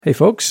Hey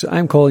folks,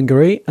 I'm Colin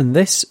Gray and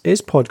this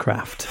is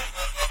Podcraft.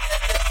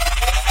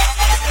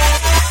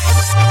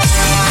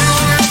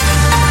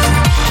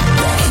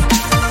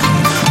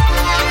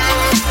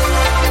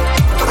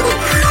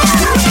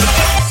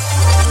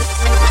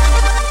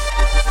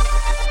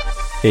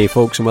 Hey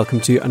folks, and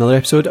welcome to another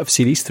episode of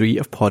Series 3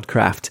 of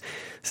Podcraft.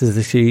 This is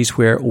the series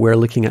where we're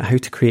looking at how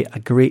to create a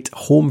great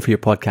home for your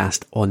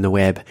podcast on the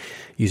web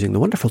using the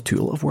wonderful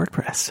tool of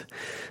WordPress.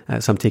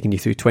 So I'm taking you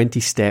through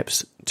 20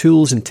 steps,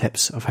 tools and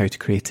tips of how to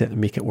create it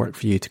and make it work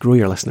for you to grow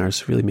your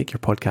listeners, really make your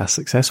podcast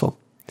successful.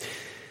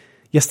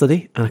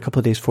 Yesterday and a couple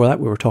of days before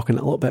that, we were talking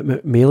a little bit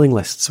about mailing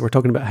lists. We're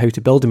talking about how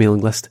to build a mailing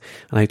list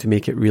and how to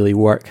make it really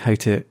work, how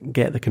to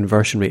get the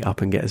conversion rate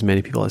up and get as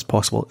many people as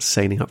possible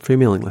signing up for your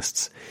mailing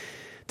lists.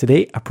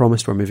 Today, I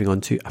promised we're moving on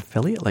to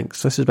affiliate links.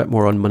 So this is a bit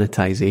more on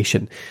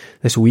monetization.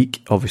 This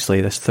week,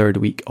 obviously, this third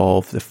week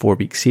of the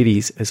 4-week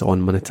series is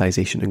on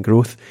monetization and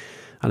growth.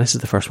 And this is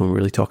the first one we're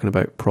really talking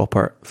about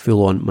proper,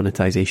 full-on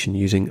monetization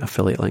using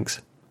affiliate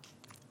links.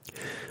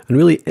 And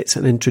really, it's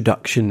an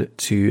introduction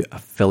to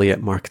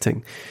affiliate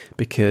marketing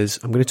because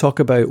I'm going to talk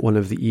about one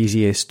of the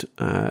easiest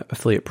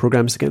affiliate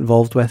programs to get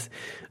involved with,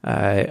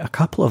 a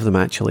couple of them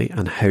actually,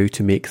 and how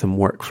to make them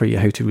work for you,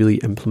 how to really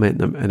implement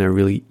them in a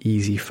really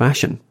easy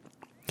fashion.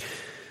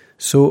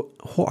 So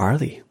what are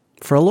they?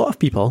 For a lot of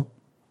people,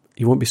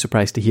 you won't be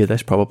surprised to hear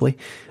this probably,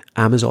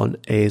 Amazon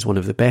is one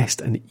of the best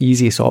and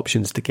easiest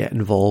options to get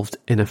involved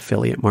in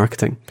affiliate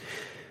marketing.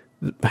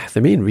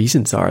 The main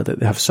reasons are that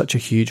they have such a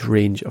huge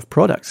range of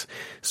products.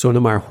 So no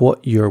matter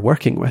what you're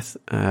working with,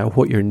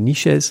 what your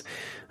niche is,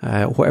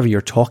 whatever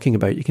you're talking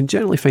about, you can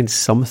generally find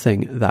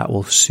something that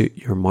will suit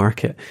your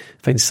market.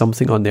 Find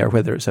something on there,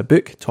 whether it's a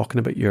book talking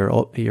about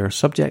your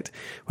subject,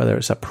 whether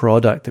it's a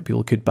product that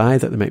people could buy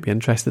that they might be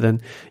interested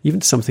in,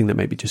 even something that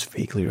might be just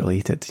vaguely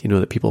related,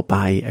 that people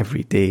buy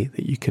every day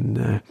that you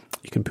can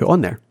put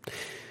on there.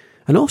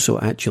 And also,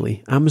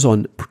 actually,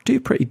 Amazon do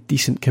pretty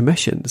decent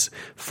commissions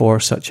for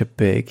such a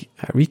big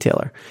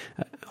retailer.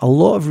 A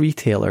lot of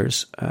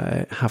retailers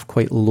have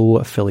quite low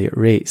affiliate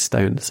rates,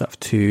 down the sort of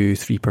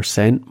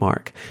 2-3%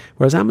 mark,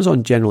 whereas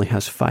Amazon generally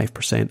has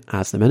 5%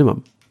 as the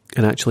minimum.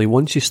 And actually,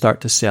 once you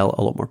start to sell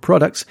a lot more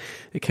products,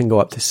 it can go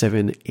up to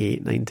 7,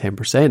 8, 9,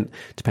 10%,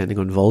 depending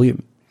on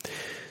volume.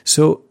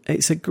 So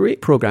it's a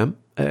great program.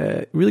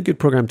 Really good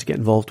program to get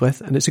involved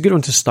with, and it's a good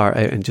one to start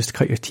out and just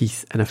cut your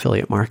teeth in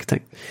affiliate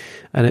marketing.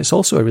 And it's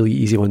also a really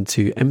easy one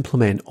to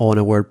implement on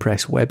a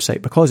WordPress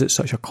website because it's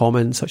such a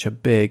common, such a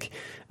big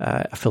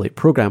affiliate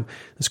program.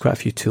 There's quite a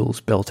few tools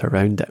built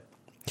around it.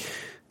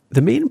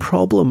 The main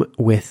problem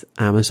with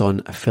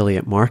Amazon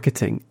affiliate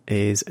marketing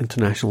is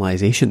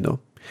internationalization,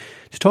 though.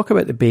 To talk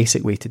about the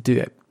basic way to do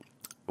it,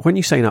 when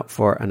you sign up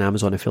for an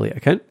Amazon affiliate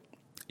account,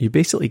 you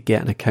basically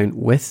get an account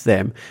with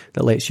them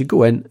that lets you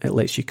go in, it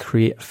lets you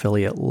create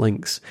affiliate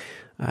links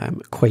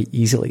quite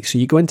easily. So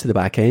you go into the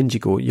back end, you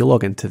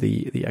log into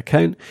the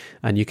account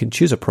and you can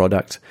choose a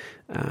product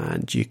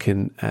and you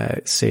can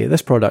say,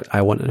 this product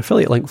I want an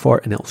affiliate link for,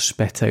 and it'll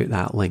spit out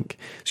that link.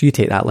 So you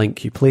take that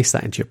link, you place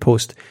that into your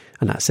post,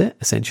 and that's it,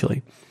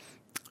 essentially.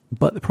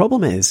 But the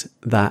problem is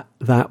that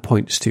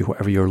points to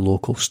whatever your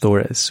local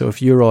store is. So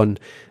if you're on,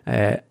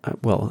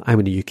 I'm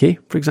in the UK,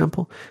 for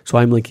example, so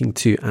I'm linking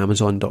to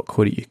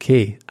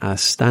amazon.co.uk as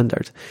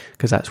standard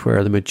because that's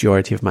where the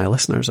majority of my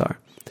listeners are.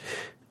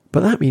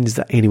 But that means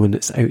that anyone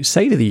that's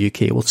outside of the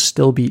UK will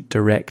still be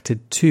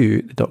directed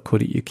to the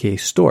 .co.uk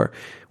store,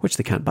 which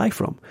they can't buy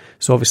from.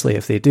 So obviously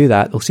if they do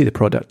that, they'll see the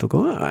product, they'll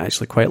go, I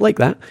actually quite like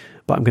that,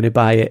 but I'm going to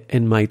buy it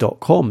in my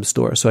 .com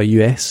store. So a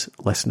US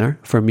listener,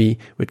 for me,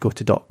 would go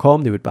to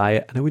 .com, they would buy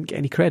it, and I wouldn't get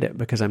any credit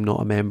because I'm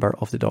not a member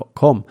of the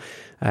 .com,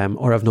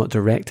 or I've not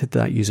directed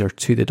that user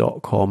to the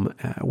 .com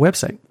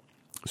website.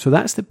 So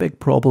that's the big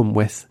problem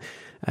with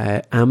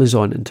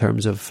Amazon in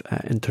terms of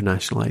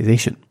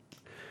internationalization.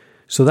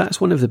 So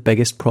that's one of the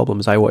biggest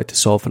problems I wanted to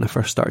solve when I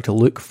first started to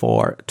look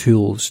for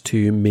tools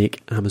to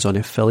make Amazon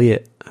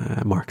affiliate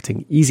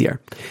marketing easier.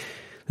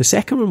 The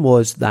second one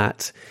was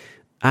that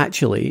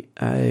actually,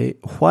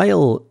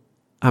 while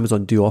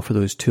Amazon do offer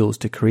those tools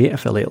to create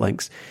affiliate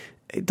links,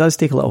 it does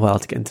take a little while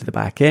to get into the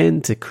back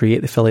end, to create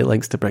the affiliate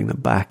links, to bring them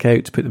back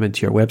out, to put them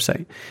into your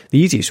website. The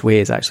easiest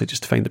way is actually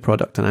just to find the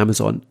product on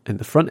Amazon in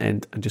the front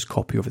end and just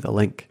copy over the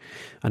link.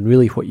 And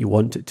really what you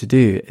want it to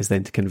do is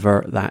then to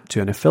convert that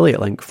to an affiliate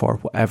link for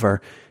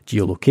whatever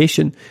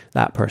geolocation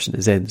that person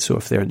is in. So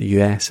if they're in the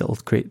US, it'll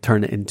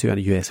turn it into a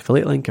US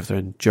affiliate link. If they're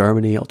in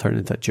Germany, it'll turn it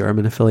into a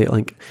German affiliate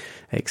link,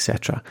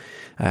 etc.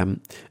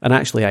 And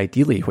actually,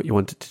 ideally, what you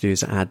want it to do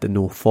is add the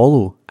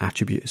no-follow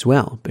attribute as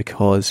well,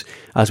 because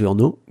as we all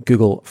know,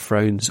 Google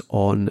frowns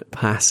on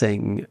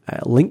passing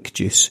link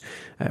juice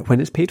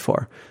when it's paid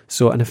for.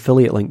 So an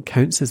affiliate link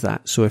counts as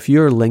that. So if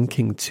you're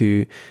linking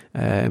to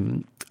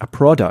a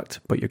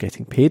product, but you're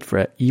getting paid for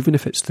it, even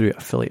if it's through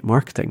affiliate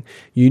marketing,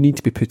 you need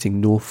to be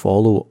putting no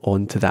follow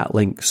onto that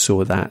link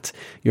so that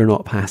you're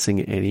not passing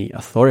any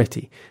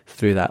authority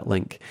through that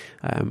link.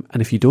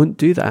 And if you don't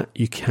do that,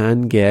 you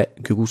can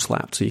get Google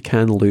slapped. So you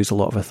can lose a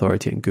lot of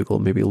authority in Google,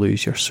 maybe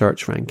lose your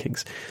search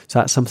rankings. So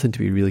that's something to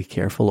be really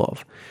careful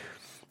of.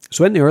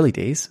 So in the early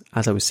days,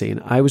 as I was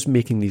saying, I was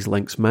making these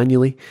links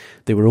manually.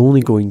 They were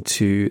only going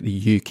to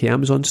the UK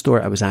Amazon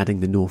store. I was adding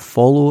the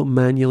nofollow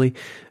manually.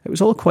 It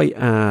was all quite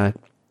a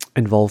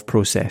involved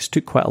process.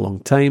 Took quite a long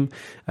time,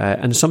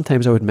 and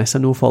sometimes I would miss a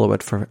nofollow.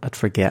 I'd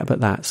forget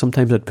about that.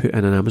 Sometimes I'd put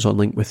in an Amazon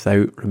link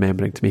without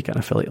remembering to make it an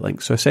affiliate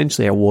link. So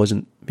essentially, I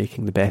wasn't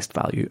making the best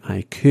value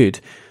I could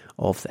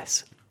of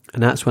this,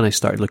 and that's when I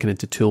started looking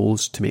into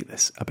tools to make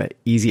this a bit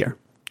easier.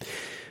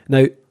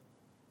 Now,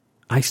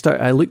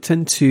 I looked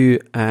into,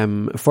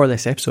 for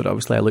this episode,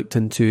 obviously, I looked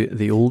into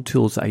the old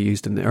tools that I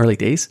used in the early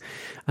days,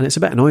 and it's a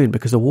bit annoying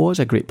because there was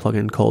a great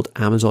plugin called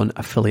Amazon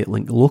Affiliate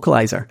Link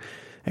Localizer.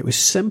 It was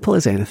simple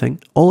as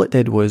anything. All it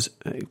did was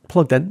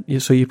plugged in.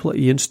 So you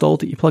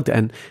installed it, you plugged it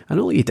in,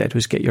 and all you did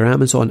was get your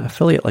Amazon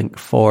affiliate link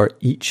for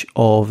each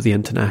of the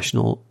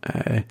international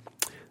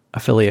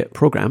affiliate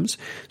programs.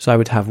 So I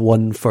would have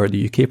one for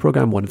the UK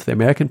program, one for the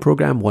American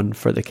program, one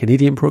for the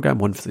Canadian program,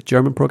 one for the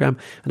German program,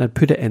 and I'd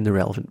put it in the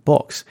relevant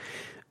box.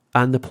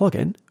 And the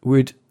plugin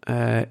would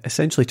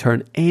essentially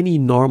turn any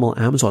normal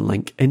Amazon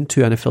link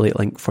into an affiliate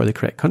link for the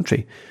correct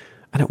country.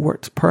 And it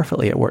worked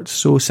perfectly. It worked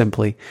so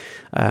simply.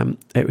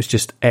 It was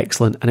just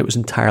excellent, and it was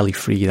entirely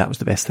free. That was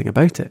the best thing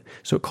about it.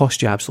 So it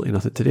cost you absolutely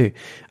nothing to do.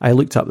 I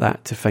looked up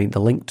that to find the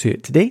link to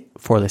it today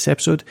for this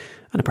episode,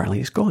 and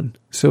apparently it's gone.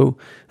 So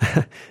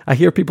I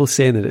hear people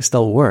saying that it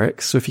still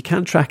works. So if you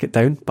can track it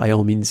down, by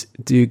all means,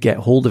 do get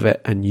hold of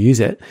it and use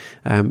it,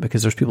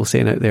 because there's people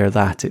saying out there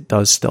that it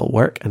does still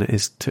work and it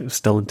is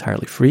still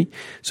entirely free.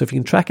 So if you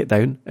can track it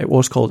down, it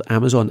was called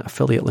Amazon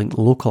Affiliate Link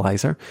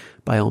Localizer,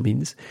 by all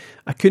means.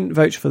 I couldn't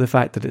vouch for the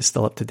fact that it's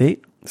still up to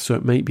date, so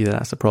it might be that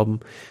that's the problem.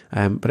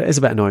 But it is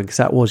a bit annoying because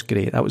that was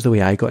great. That was the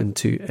way I got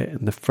into it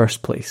in the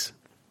first place.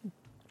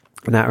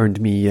 And that earned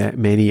me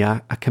many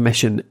a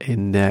commission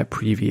in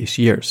previous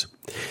years.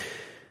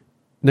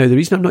 Now, the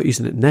reason I'm not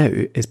using it now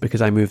is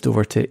because I moved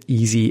over to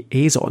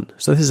EasyAzon.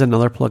 So this is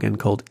another plugin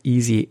called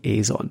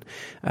EasyAzon.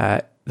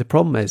 The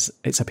problem is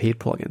it's a paid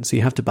plugin, so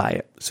you have to buy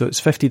it. So it's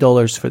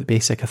 $50 for the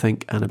basic, I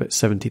think, and about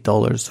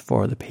 $70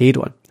 for the paid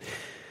one.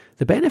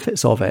 The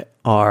benefits of it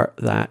are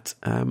that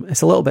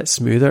it's a little bit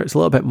smoother, it's a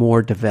little bit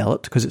more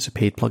developed because it's a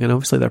paid plugin.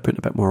 Obviously, they're putting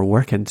a bit more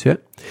work into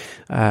it.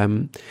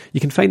 You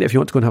can find it if you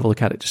want to go and have a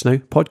look at it just now,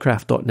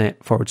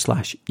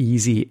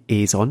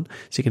 podcraft.net/EasyAzon.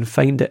 So you can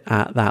find it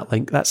at that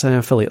link. That's an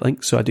affiliate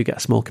link, so I do get a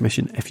small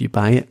commission if you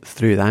buy it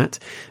through that.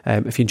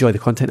 If you enjoy the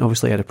content,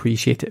 obviously, I'd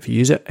appreciate it if you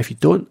use it. If you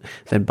don't,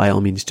 then by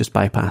all means, just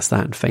bypass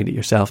that and find it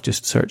yourself.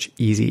 Just search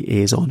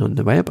EasyAzon on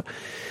the web.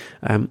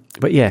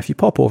 But yeah, if you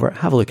pop over,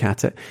 have a look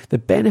at it. The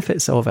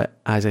benefits of it,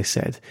 as I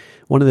said,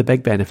 one of the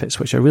big benefits,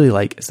 which I really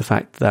like, is the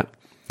fact that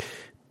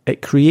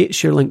it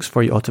creates your links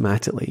for you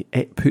automatically.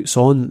 It puts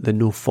on the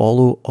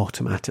nofollow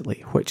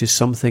automatically, which is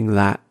something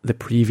that the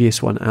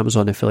previous one,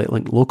 Amazon Affiliate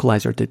Link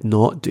Localizer, did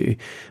not do.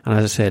 And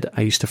as I said,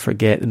 I used to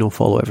forget the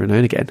nofollow every now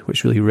and again,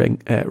 which really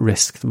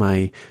risked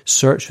my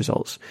search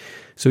results.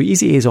 So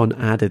EasyAzon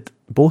added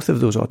both of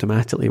those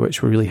automatically,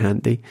 which were really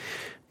handy.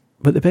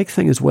 But the big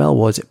thing as well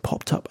was it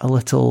popped up a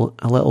little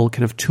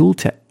kind of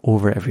tooltip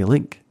over every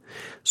link.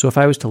 So if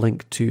I was to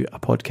link to a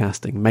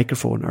podcasting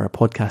microphone or a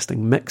podcasting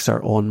mixer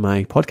on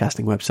my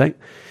podcasting website,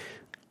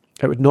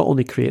 it would not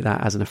only create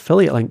that as an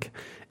affiliate link,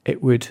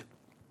 it would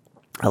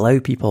allow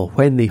people,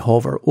 when they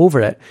hover over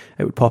it,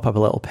 it would pop up a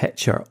little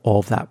picture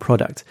of that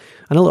product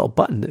and a little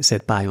button that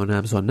said buy on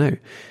Amazon now.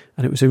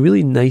 And it was a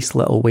really nice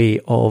little way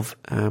of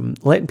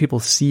letting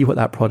people see what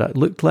that product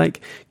looked like,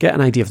 get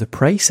an idea of the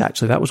price.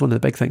 Actually, that was one of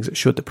the big things that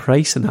showed the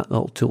price in that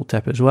little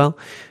tooltip as well.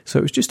 So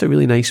it was just a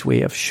really nice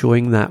way of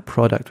showing that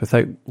product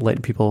without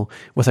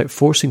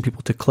forcing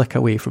people to click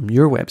away from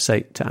your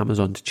website to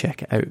Amazon to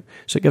check it out.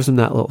 So it gives them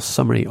that little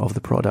summary of the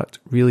product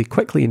really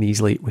quickly and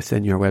easily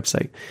within your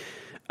website.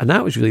 And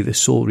that was really the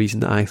sole reason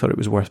that I thought it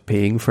was worth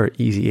paying for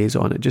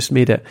EasyAzon. It just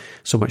made it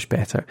so much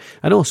better.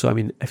 And also, I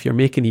mean, if you're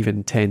making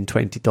even $10,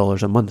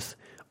 $20 a month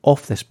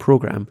off this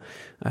program,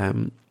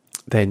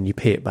 then you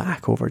pay it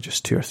back over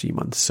just 2 or 3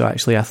 months. So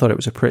actually, I thought it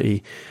was a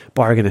pretty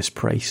bargainous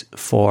price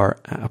for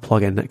a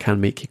plugin that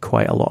can make you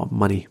quite a lot of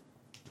money.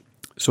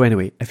 So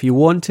anyway, if you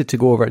wanted to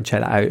go over and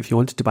check that out, if you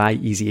wanted to buy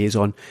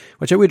EasyAzon,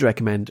 which I would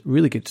recommend,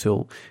 really good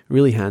tool,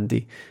 really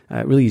handy,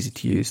 really easy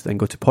to use, then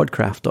go to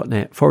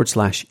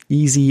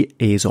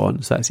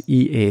podcraft.net/EasyAzon. So that's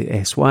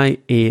EasyAzon.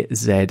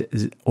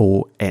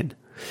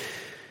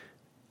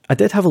 I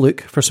did have a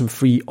look for some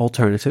free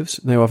alternatives.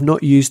 Now, I've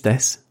not used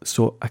this,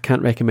 so I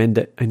can't recommend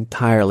it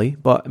entirely,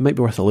 but it might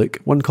be worth a look.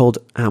 One called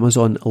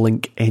Amazon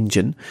Link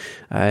Engine.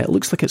 It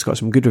looks like it's got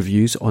some good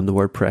reviews on the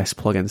WordPress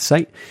plugin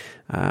site.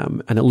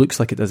 And it looks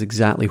like it does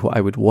exactly what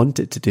I would want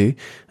it to do.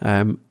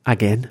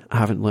 Again, I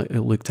haven't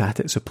looked at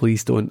it, so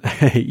please don't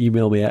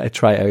email me.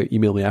 Try it out,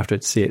 email me after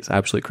to say it's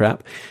absolute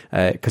crap,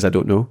 because I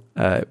don't know.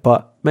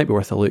 But might be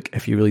worth a look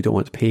if you really don't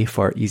want to pay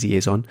for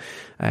EasyAzon.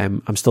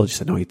 I'm still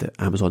just annoyed that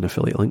Amazon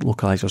Affiliate Link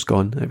Localizer's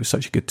gone. It was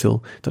such a good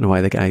tool. Don't know why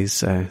the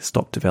guys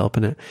stopped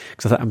developing it,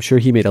 because I'm sure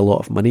he made a lot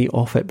of money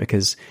off it,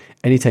 because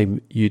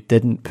anytime you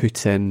didn't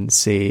put in,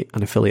 say,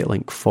 an affiliate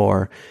link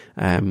for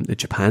the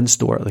Japan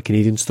store or the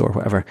Canadian store or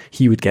whatever, he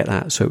he would get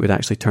that, so it would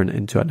actually turn it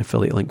into an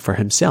affiliate link for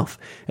himself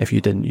if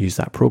you didn't use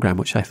that program,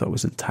 which I thought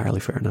was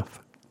entirely fair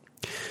enough.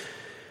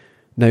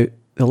 Now,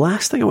 the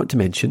last thing I want to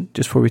mention,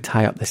 just before we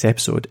tie up this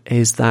episode,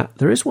 is that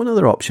there is one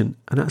other option,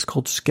 and that's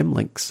called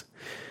Skimlinks.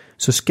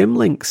 So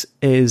Skimlinks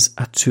is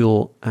a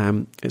tool,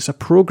 it's a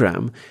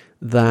program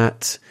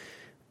that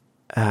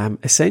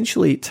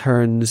essentially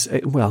turns,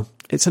 well,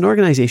 it's an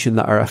organization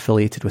that are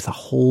affiliated with a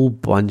whole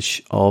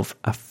bunch of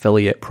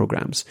affiliate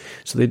programs.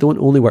 So they don't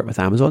only work with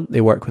Amazon,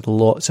 they work with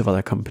lots of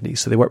other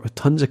companies. So they work with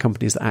tons of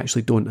companies that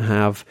actually don't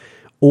have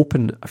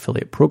open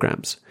affiliate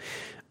programs.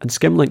 And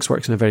Skimlinks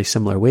works in a very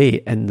similar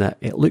way in that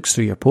it looks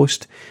through your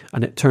post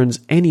and it turns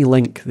any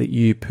link that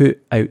you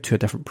put out to a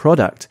different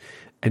product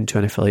into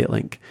an affiliate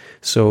link.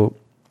 So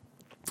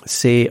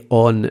say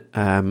on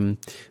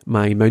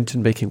my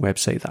mountain biking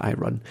website that I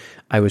run,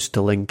 I was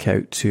to link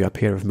out to a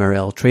pair of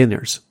Merrell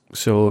trainers.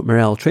 So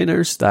Merrell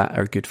trainers that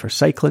are good for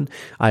cycling,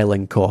 I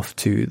link off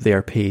to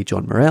their page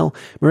on Merrell.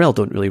 Merrell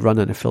don't really run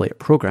an affiliate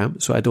program,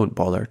 so I don't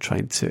bother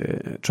trying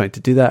to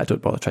do that. I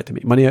don't bother trying to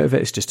make money out of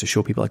it. It's just to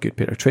show people a good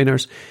pair of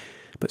trainers.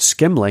 But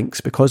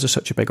Skimlinks, because they're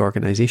such a big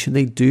organization,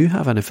 they do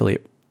have an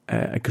affiliate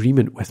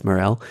agreement with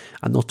Merrell,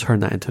 and they'll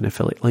turn that into an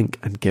affiliate link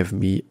and give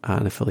me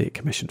an affiliate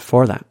commission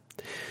for that.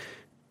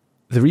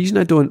 The reason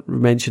I don't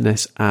mention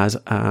this as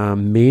a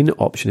main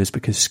option is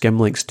because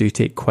Skimlinks do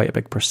take quite a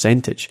big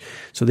percentage.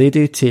 So they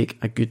do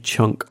take a good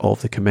chunk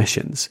of the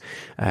commissions.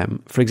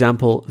 For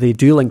example, they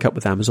do link up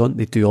with Amazon.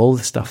 They do all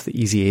the stuff that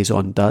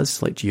EasyAzon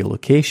does, like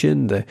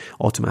geolocation, the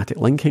automatic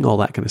linking, all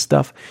that kind of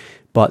stuff.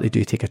 But they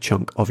do take a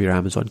chunk of your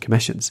Amazon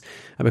commissions.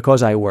 And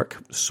because I work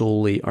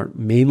solely or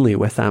mainly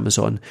with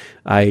Amazon,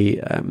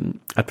 I'd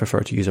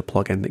prefer to use a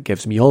plugin that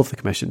gives me all of the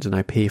commissions, and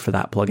I pay for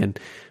that plugin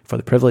for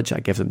the privilege. I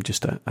give them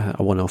just a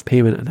one-off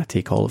payment and I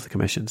take all of the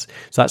commissions.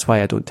 So that's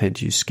why I don't tend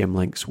to use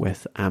Skimlinks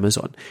with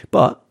Amazon.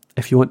 But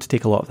if you want to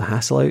take a lot of the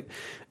hassle out,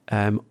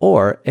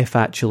 or if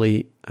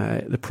actually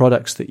the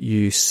products that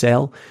you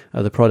sell,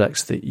 the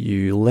products that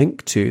you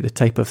link to, the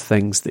type of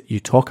things that you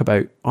talk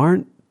about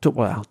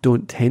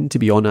don't tend to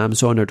be on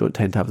Amazon or don't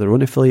tend to have their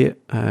own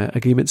affiliate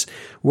agreements,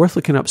 worth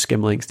looking up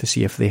Skimlinks to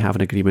see if they have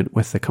an agreement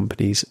with the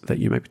companies that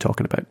you might be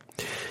talking about.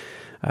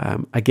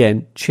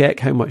 Again,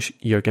 check how much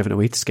you're giving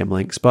away to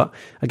Skimlinks. But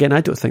again,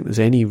 I don't think there's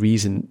any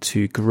reason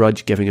to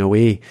grudge giving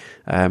away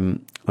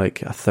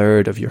like a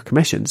third of your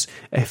commissions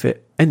if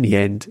it, in the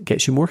end,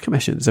 gets you more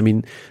commissions. I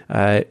mean,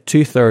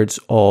 2/3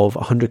 of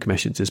 100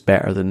 commissions is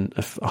better than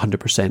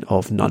 100%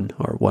 of none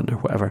or one or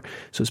whatever.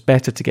 So it's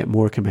better to get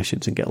more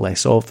commissions and get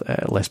less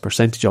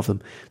percentage of them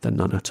than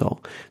none at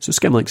all. So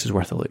Skimlinks is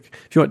worth a look.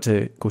 If you want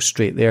to go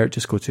straight there,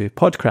 just go to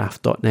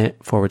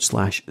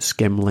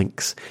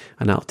podcraft.net/Skimlinks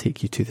and that'll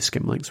take you to the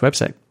Skimlinks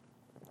website.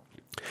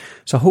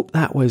 So I hope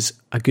that was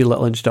a good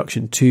little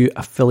introduction to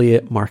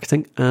affiliate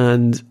marketing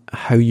and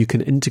how you can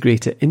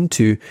integrate it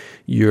into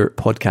your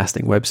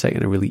podcasting website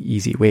in a really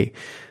easy way.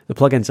 The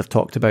plugins I've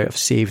talked about have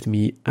saved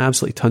me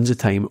absolutely tons of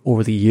time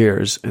over the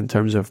years in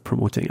terms of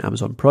promoting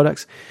Amazon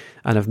products,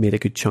 and I've made a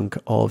good chunk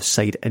of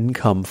side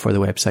income for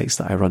the websites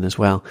that I run as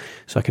well.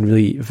 So I can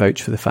really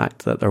vouch for the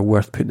fact that they're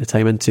worth putting the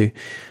time into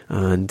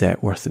and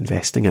worth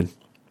investing in.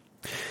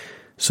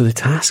 So the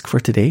task for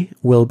today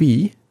will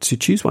be to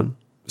choose one.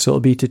 So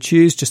it'll be to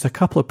choose just a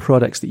couple of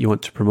products that you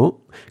want to promote,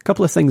 a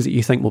couple of things that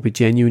you think will be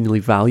genuinely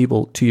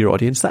valuable to your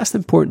audience. That's the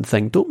important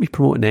thing. Don't be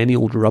promoting any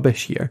old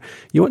rubbish here.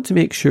 You want to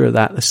make sure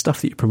that the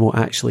stuff that you promote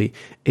actually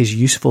is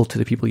useful to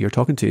the people you're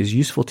talking to, is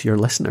useful to your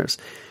listeners.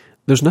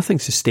 There's nothing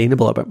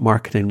sustainable about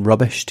marketing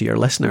rubbish to your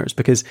listeners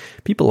because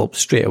people will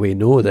straight away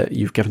know that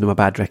you've given them a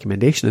bad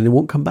recommendation and they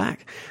won't come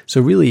back.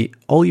 So really,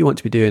 all you want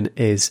to be doing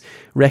is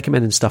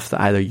recommending stuff that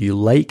either you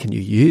like and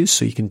you use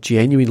so you can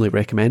genuinely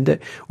recommend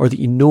it, or that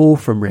you know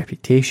from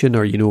reputation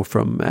or you know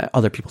from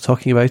other people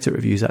talking about it,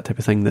 reviews, that type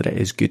of thing, that it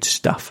is good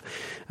stuff.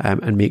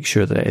 And make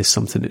sure that it is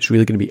something that's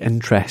really going to be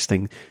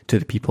interesting to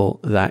the people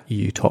that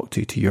you talk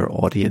to your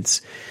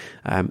audience.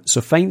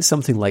 So find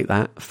something like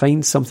that,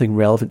 find something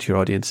relevant to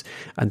your audience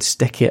and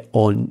stick it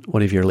on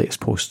one of your latest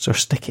posts or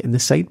stick it in the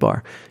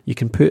sidebar. You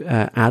can put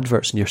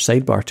adverts in your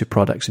sidebar to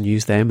products and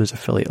use them as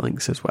affiliate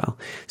links as well.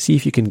 See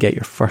if you can get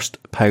your first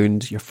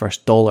pound, your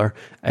first dollar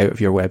out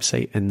of your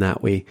website in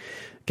that way.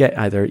 Get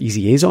either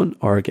EasyAzon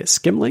or get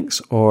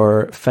Skimlinks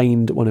or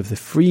find one of the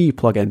free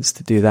plugins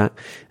to do that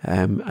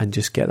and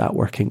just get that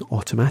working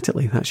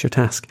automatically. That's your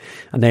task.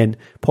 And then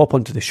pop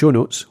onto the show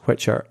notes,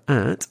 which are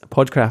at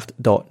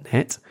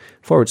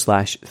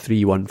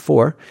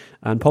podcraft.net/314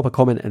 and pop a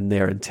comment in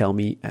there and tell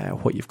me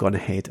what you've gone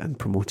ahead and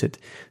promoted.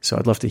 So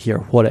I'd love to hear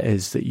what it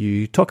is that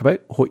you talk about,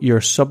 what your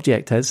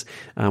subject is,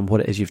 and what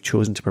it is you've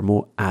chosen to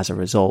promote as a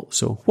result.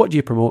 So what do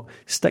you promote?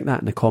 Stick that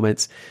in the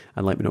comments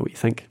and let me know what you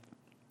think.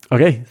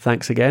 Okay,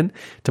 thanks again.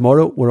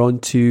 Tomorrow we're on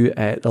to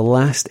the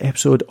last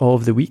episode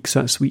of the week.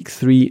 So that's week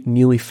 3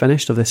 nearly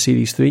finished of this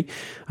series 3.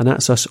 And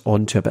that's us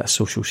on to a bit of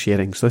social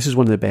sharing. So this is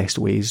one of the best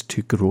ways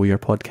to grow your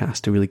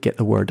podcast, to really get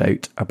the word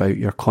out about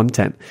your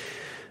content.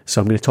 So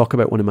I'm going to talk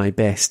about one of my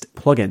best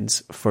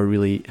plugins for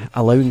really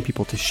allowing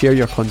people to share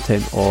your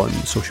content on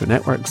social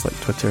networks like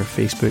Twitter,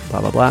 Facebook,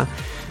 blah, blah, blah.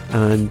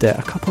 and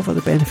a couple of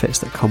other benefits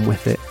that come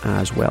with it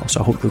as well.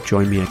 So I hope you'll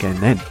join me again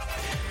then.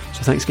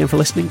 So thanks again for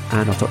listening,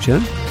 and I'll talk to you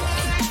then.